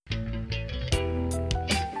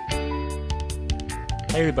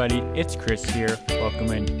Hey everybody, it's Chris here,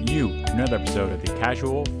 welcoming you to another episode of the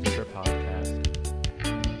Casual Flipper Podcast.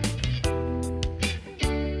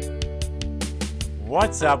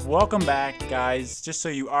 What's up? Welcome back, guys. Just so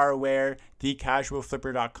you are aware,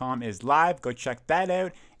 thecasualflipper.com is live. Go check that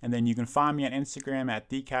out. And then you can find me on Instagram at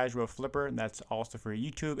thecasualflipper. That's also for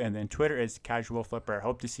YouTube. And then Twitter is casualflipper.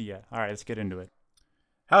 Hope to see you. All right, let's get into it.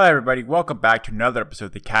 Hello, everybody. Welcome back to another episode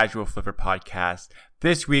of the Casual Flipper Podcast.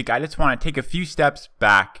 This week, I just want to take a few steps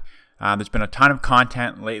back. There's been a ton of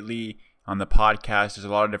content lately on the podcast. There's a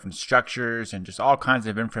lot of different structures and just all kinds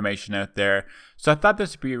of information out there. So I thought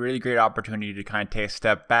this would be a really great opportunity to kind of take a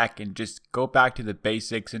step back and just go back to the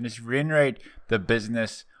basics and just reiterate the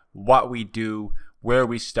business, what we do, where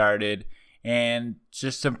we started, and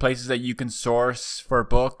just some places that you can source for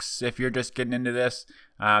books if you're just getting into this.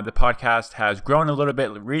 The podcast has grown a little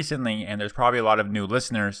bit recently, and there's probably a lot of new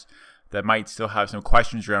listeners that might still have some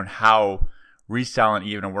questions around how reselling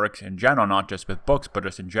even works in general, not just with books, but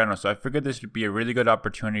just in general. So I figured this would be a really good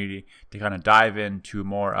opportunity to kind of dive into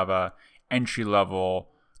more of a entry-level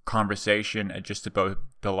conversation just about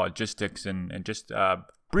the logistics and just a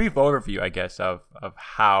brief overview, I guess, of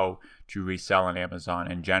how to resell on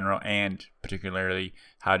Amazon in general, and particularly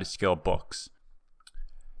how to scale books.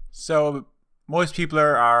 So most people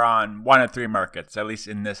are on one of three markets, at least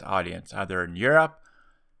in this audience, either in Europe,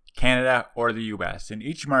 Canada, or the US. And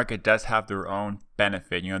each market does have their own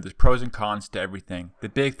benefit. You know, there's pros and cons to everything. The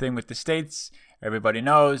big thing with the States, everybody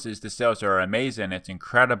knows, is the sales are amazing. It's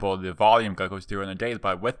incredible. The volume goes through in the day.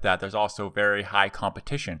 But with that, there's also very high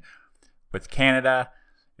competition. With Canada,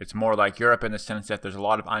 it's more like Europe in the sense that there's a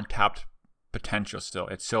lot of untapped potential still.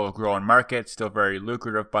 It's still a growing market, still very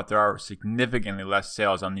lucrative, but there are significantly less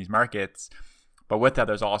sales on these markets. But with that,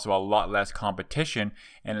 there's also a lot less competition.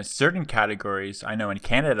 And in certain categories, I know in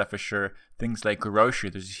Canada for sure, things like grocery,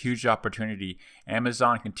 there's a huge opportunity.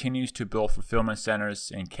 Amazon continues to build fulfillment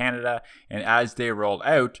centers in Canada. And as they roll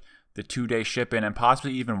out, the 2-day shipping and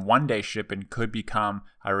possibly even 1-day shipping could become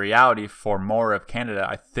a reality for more of Canada.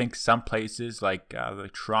 I think some places like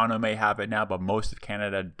Toronto may have it now, but most of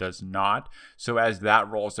Canada does not. So as that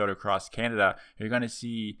rolls out across Canada, you're going to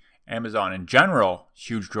see Amazon in general,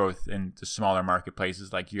 huge growth in the smaller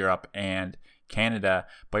marketplaces like Europe and Canada,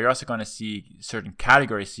 but you're also going to see certain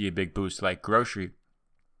categories see a big boost like grocery.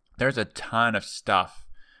 There's a ton of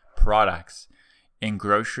products in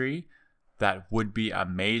grocery that would be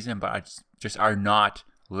amazing, but just are not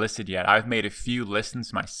listed yet. I've made a few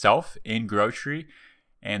listings myself in grocery,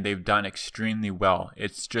 and they've done extremely well.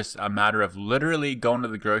 It's just a matter of literally going to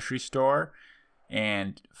the grocery store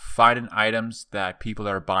and finding items that people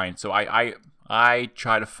are buying. So I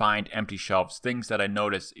try to find empty shelves, things that I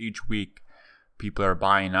notice each week people are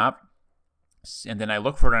buying up. And then I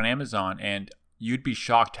look for it on Amazon, and you'd be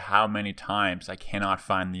shocked how many times I cannot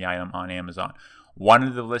find the item on Amazon. One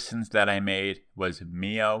of the listings that I made was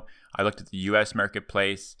Mio. I looked at the US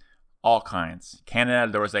marketplace, all kinds.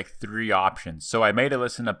 Canada, there was like 3 options. So I made a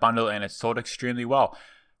listing, a bundle, and it sold extremely well.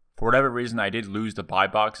 For whatever reason, I did lose the buy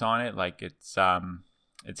box on it. Like it's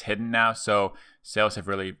hidden now, so sales have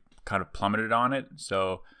really kind of plummeted on it.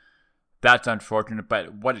 So that's unfortunate.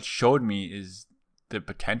 But what it showed me is the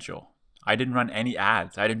potential. I didn't run any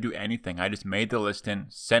ads. I didn't do anything. I just made the listing,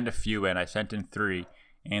 sent a few in. I sent in 3,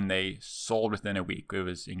 and they sold within a week. It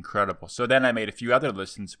was incredible. So then I made a few other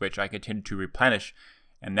listings, which I continued to replenish,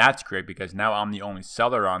 and that's great because now I'm the only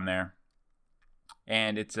seller on there,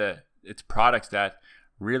 and it's products that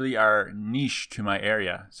really are niche to my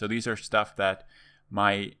area. So these are stuff that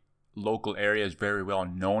my local area is very well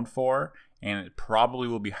known for, and it probably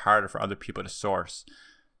will be harder for other people to source.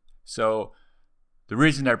 So the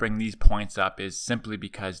reason I bring these points up is simply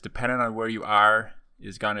because depending on where you are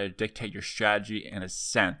is going to dictate your strategy in a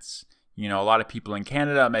sense. You know, a lot of people in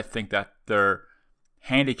Canada might think that they're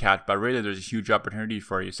handicapped, but really there's a huge opportunity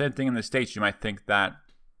for you. Same thing in the States. You might think that,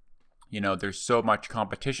 you know, there's so much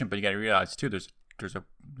competition, but you got to realize too, there's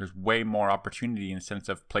way more opportunity in the sense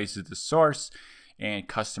of places to source and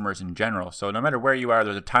customers in general. So no matter where you are,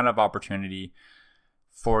 there's a ton of opportunity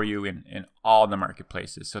for you in all the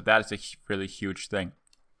marketplaces. So that is a really huge thing.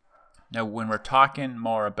 Now, when we're talking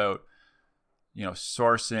more about, you know,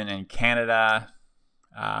 sourcing in Canada,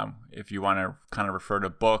 if you want to kind of refer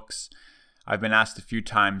to books, I've been asked a few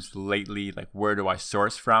times lately, like, where do I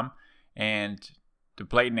source from? And the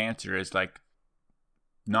blatant answer is like,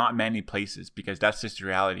 not many places, because that's just the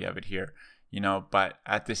reality of it here, you know, but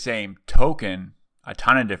at the same token, a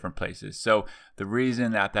ton of different places. So the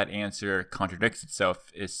reason that answer contradicts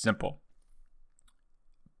itself is simple.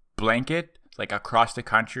 Blanket, like across the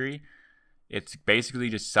country, it's basically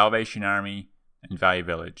just Salvation Army and Value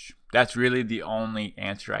Village. That's really the only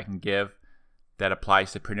answer I can give that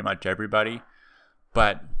applies to pretty much everybody.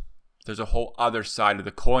 But there's a whole other side of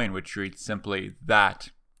the coin, which reads simply that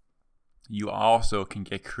you also can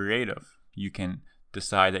get creative. You can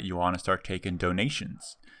decide that you want to start taking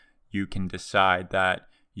donations. You can decide that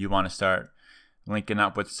you want to start linking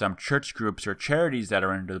up with some church groups or charities that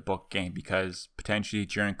are into the book game, because potentially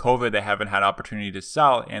during COVID they haven't had opportunity to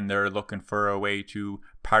sell and they're looking for a way to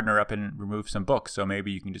partner up and remove some books. So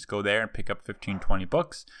maybe you can just go there and pick up 15, 20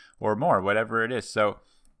 books or more, whatever it is. So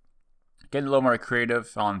getting a little more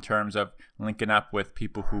creative on terms of linking up with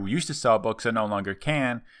people who used to sell books and no longer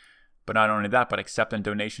can, but not only that, but accepting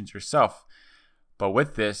donations yourself. But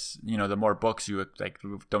with this, the more books you like,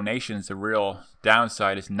 donations, the real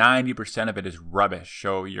downside is 90% of it is rubbish.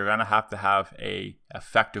 So you're going to have a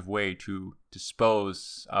effective way to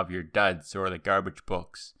dispose of your duds or the garbage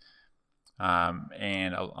books.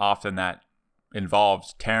 And often that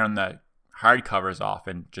involves tearing the hardcovers off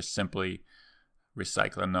and just simply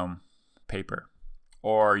recycling them paper.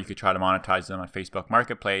 Or you could try to monetize them on Facebook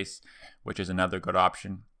Marketplace, which is another good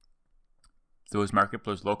option. Those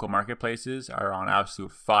local marketplaces are on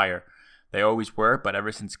absolute fire. They always were, but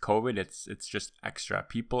ever since COVID, it's just extra.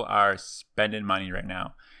 People are spending money right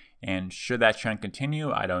now. And should that trend continue?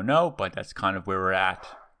 I don't know, but that's kind of where we're at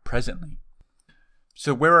presently.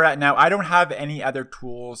 So where we're at now, I don't have any other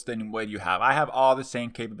tools than what you have. I have all the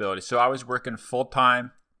same capabilities. So I was working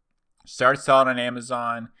full-time, started selling on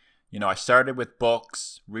Amazon. I started with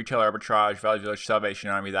books, retail arbitrage, Value Village, Salvation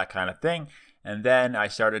Army, that kind of thing. And then I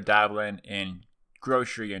started dabbling in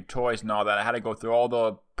grocery and toys and all that. I had to go through all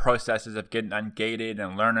the processes of getting ungated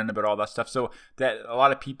and learning about all that stuff. So that a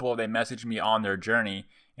lot of people, they message me on their journey,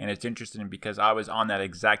 and it's interesting because I was on that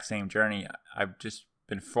exact same journey. I've just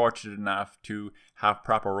been fortunate enough to have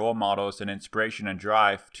proper role models and inspiration and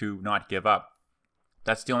drive to not give up.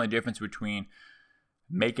 That's the only difference between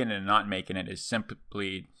making it and not making it, is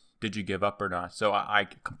simply, did you give up or not? So I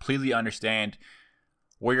completely understand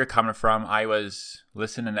where you're coming from. I was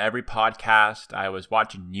listening to every podcast. I was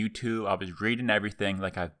watching YouTube. I was reading everything.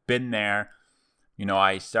 Like, I've been there.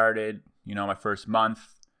 I started, my first month,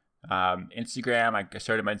 Instagram. I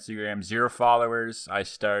started my Instagram, 0 followers. I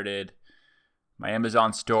started my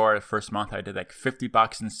Amazon store. The first month I did like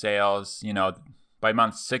 $50 in sales. By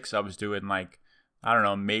month 6, I was doing like, I don't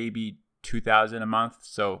know, maybe 2,000 a month.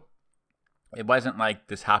 So it wasn't like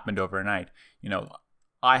this happened overnight.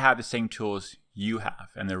 I have the same tools you have.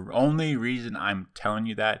 And the only reason I'm telling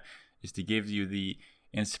you that is to give you the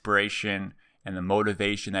inspiration and the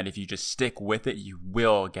motivation that if you just stick with it, you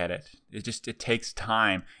will get it. It takes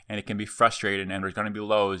time, and it can be frustrating, and there's going to be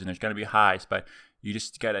lows and there's going to be highs, but you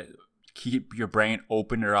just got to keep your brain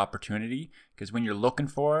open to opportunity, because when you're looking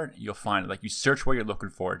for it, you'll find it. Like, you search what you're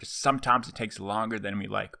looking for. Just sometimes it takes longer than we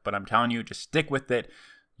like, but I'm telling you, just stick with it.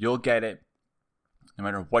 You'll get it, no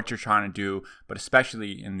matter what you're trying to do, but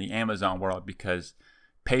especially in the Amazon world, because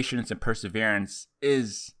patience and perseverance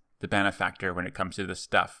is the benefactor when it comes to this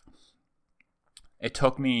stuff. It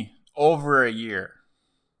took me over a year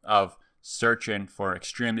of searching for an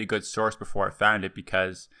extremely good source before I found it,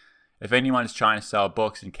 because if anyone's trying to sell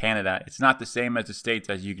books in Canada, it's not the same as the States,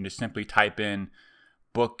 as you can just simply type in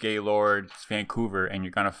Book Gaylord Vancouver and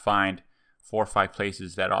you're going to find 4 or 5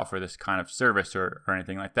 places that offer this kind of service or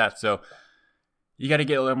anything like that. So you got to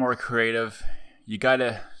get a little more creative. You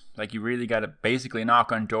really got to basically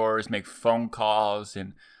knock on doors, make phone calls,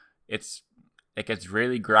 and it gets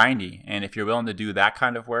really grindy. And if you're willing to do that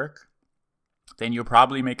kind of work, then you'll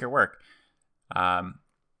probably make it work.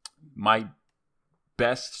 My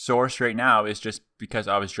best source right now is just because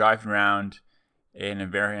I was driving around in a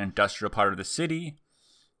very industrial part of the city,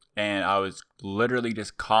 and I was literally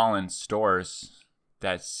just calling stores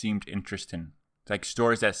that seemed interesting. Like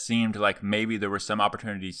stores that seemed like maybe there were some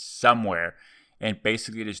opportunities somewhere, and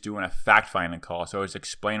basically just doing a fact-finding call. So I was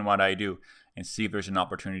explaining what I do and see if there's an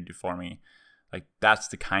opportunity for me. Like, that's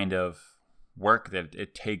the kind of work that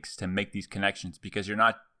it takes to make these connections, because they're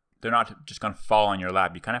not just going to fall on your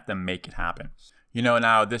lap. You kind of have to make it happen.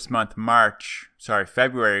 Now this month,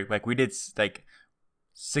 February, like we did like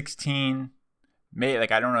 16, maybe,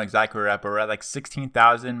 like I don't know exactly where we're at, but we're at like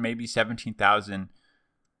 16,000, maybe 17,000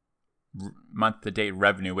 month to date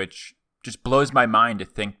revenue, which just blows my mind to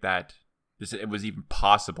think that it was even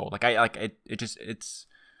possible. I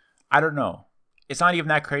don't know. It's not even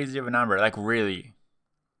that crazy of a number. Like, really,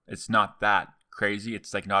 it's not that crazy.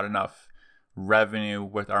 It's like not enough revenue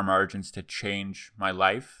with our margins to change my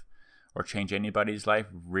life or change anybody's life.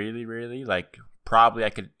 Really, really. Like, probably I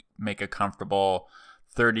could make a comfortable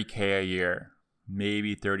 $30K a year,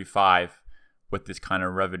 maybe 35 with this kind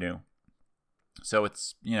of revenue. So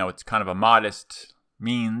it's, it's kind of a modest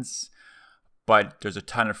means, but there's a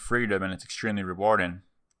ton of freedom and it's extremely rewarding.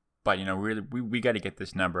 But, really, we got to get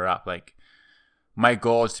this number up. Like, my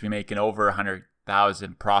goal is to be making over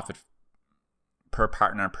 100,000 profit per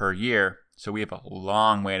partner per year. So we have a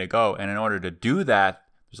long way to go. And in order to do that,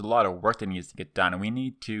 there's a lot of work that needs to get done. And we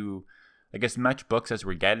need to, as much books as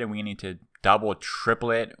we're getting, we need to double,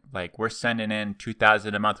 triple it. Like, we're sending in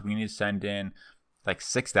 2,000 a month. We need to send in like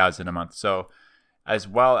 6,000 a month. So as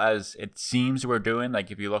well as it seems we're doing,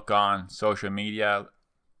 like if you look on social media,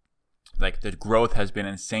 like the growth has been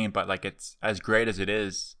insane, but like it's as great as it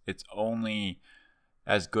is, it's only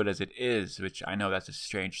as good as it is, which I know that's a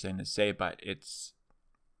strange thing to say, but it's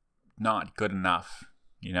not good enough,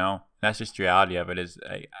 That's just the reality of it. Is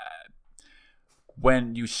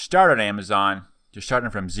when you start on Amazon, you're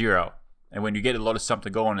starting from zero. And when you get a lot of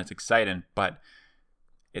something going, it's exciting, but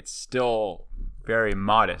it's still very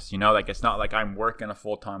modest, Like it's not like I'm working a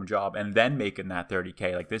full-time job and then making that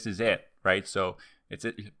 30K. Like this is it, right? So it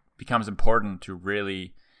becomes important to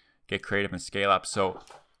really get creative and scale up. So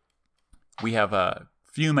we have a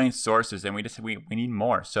few main sources and we need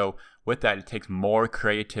more. So with that, it takes more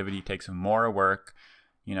creativity, it takes more work.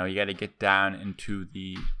 You got to get down into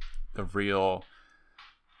the real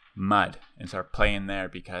mud and start playing there,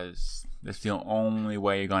 because that's the only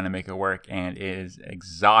way you're going to make it work. And it is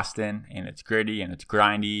exhausting and it's gritty and it's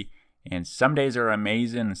grindy. And some days are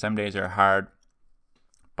amazing and some days are hard.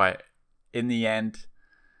 But in the end,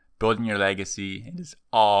 building your legacy is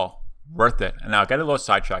all worth it. And now I got a little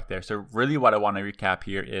sidetracked there. So really what I want to recap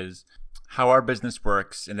here is how our business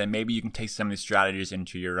works. And then maybe you can take some of these strategies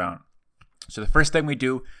into your own. So the first thing we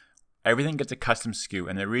do, everything gets a custom SKU.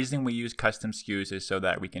 And the reason we use custom SKUs is so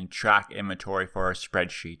that we can track inventory for our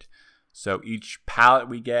spreadsheet. So each pallet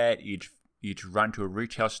we get, each run to a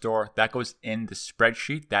retail store, that goes in the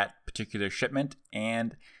spreadsheet, that particular shipment,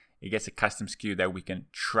 and it gets a custom SKU that we can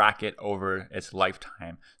track it over its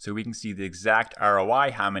lifetime. So we can see the exact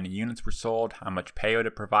ROI, how many units were sold, how much payout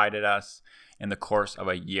it provided us in the course of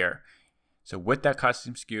a year. So with that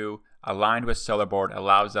custom SKU, aligned with Sellerboard,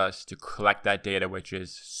 allows us to collect that data, which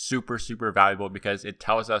is super, super valuable because it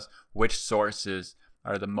tells us which sources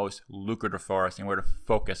are the most lucrative for us and where to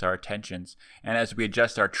focus our attentions. And as we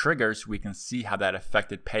adjust our triggers, we can see how that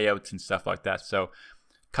affected payouts and stuff like that. So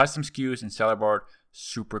custom SKUs and Sellerboard,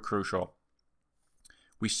 super crucial.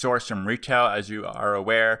 We source from retail, as you are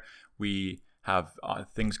aware. We have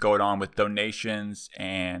things going on with donations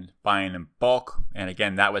and buying in bulk. And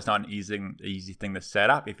again, that was not an easy thing to set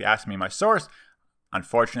up. If you ask me my source,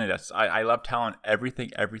 unfortunately, I love telling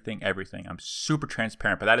everything. I'm super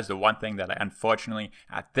transparent, but that is the one thing that I unfortunately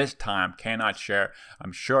at this time cannot share.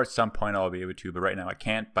 I'm sure at some point I'll be able to, but right now I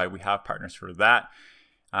can't. But we have partners for that,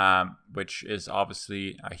 which is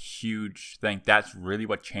obviously a huge thing. That's really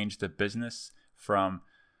what changed the business from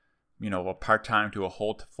a part-time to a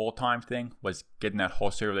whole full-time thing, was getting that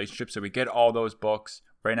wholesale relationship. So we get all those books.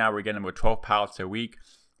 Right now we're getting about 12 pallets a week.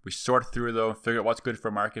 We sort through them, figure out what's good for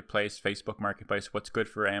Marketplace, Facebook Marketplace, what's good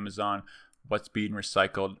for Amazon, what's being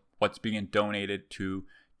recycled, what's being donated to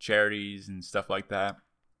charities and stuff like that.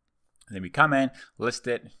 And then we come in, list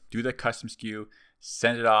it, do the custom SKU,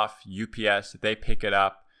 send it off, UPS, they pick it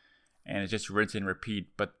up, and it's just rinse and repeat.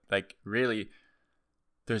 But like really,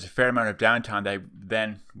 there's a fair amount of downtime that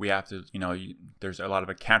then we have to, there's a lot of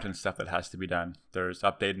accounting stuff that has to be done. There's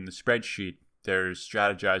updating the spreadsheet. There's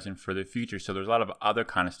strategizing for the future. So there's a lot of other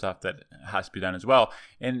kind of stuff that has to be done as well.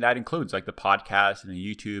 And that includes like the podcast and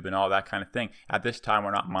the YouTube and all that kind of thing. At this time,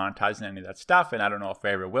 we're not monetizing any of that stuff. And I don't know if I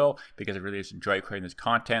ever will, because I really just enjoy creating this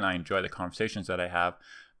content. I enjoy the conversations that I have.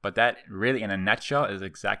 But that really, in a nutshell, is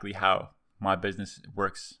exactly how my business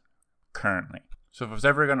works currently. So if I was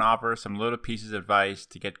ever going to offer some little pieces of advice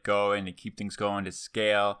to get going, to keep things going, to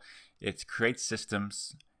scale, it's create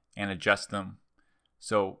systems and adjust them.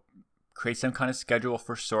 So create some kind of schedule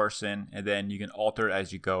for sourcing, and then you can alter it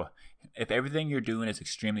as you go. If everything you're doing is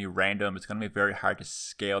extremely random, it's going to be very hard to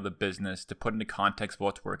scale the business, to put into context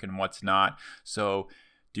what's working and what's not. So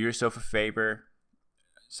do yourself a favor,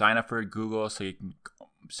 sign up for Google so you can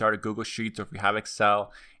start a Google Sheets, or if you have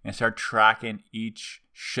Excel, and start tracking each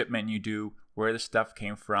shipment you do, where the stuff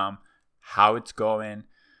came from, how it's going,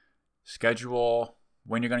 schedule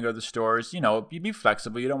when you're going to go to the stores. You be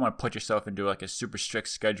flexible. You don't want to put yourself into like a super strict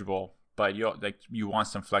schedule, but you want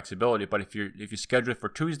some flexibility. But if you schedule it for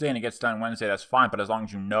Tuesday and it gets done Wednesday, that's fine. But as long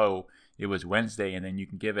as you know it was Wednesday, and then you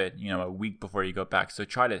can give it a week before you go back. So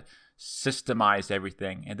try to systemize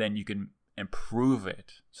everything, and then you can improve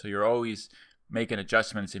it. So you're always making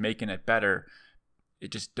adjustments and making it better.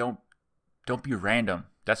 It just don't don't be random.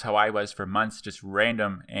 That's how I was for months, just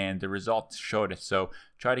random, and the results showed it. So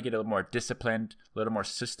try to get a little more disciplined, a little more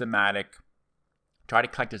systematic. Try to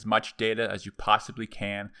collect as much data as you possibly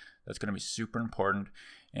can. That's going to be super important.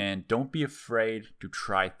 And don't be afraid to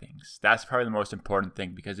try things. That's probably the most important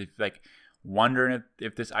thing, because if like wondering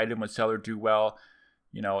if this item would sell or do well,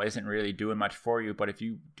 isn't really doing much for you. But if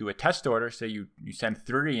you do a test order, say you send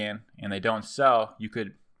 30 in and they don't sell, you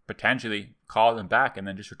could potentially call them back and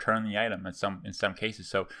then just return the item in some cases.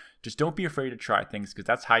 So just don't be afraid to try things, because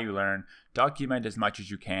that's how you learn. Document as much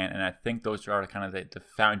as you can, and I think those are kind of the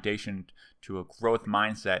foundation to a growth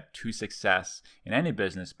mindset to success in any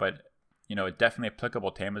business. But definitely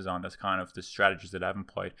applicable to Amazon. That's kind of the strategies that I've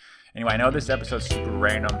employed. Anyway, I know this episode's super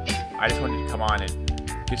random. I just wanted to come on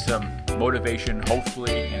and give some motivation,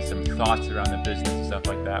 hopefully, and some thoughts around the business and stuff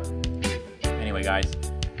like that. Anyway, guys,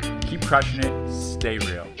 keep crushing it. Stay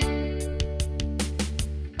real.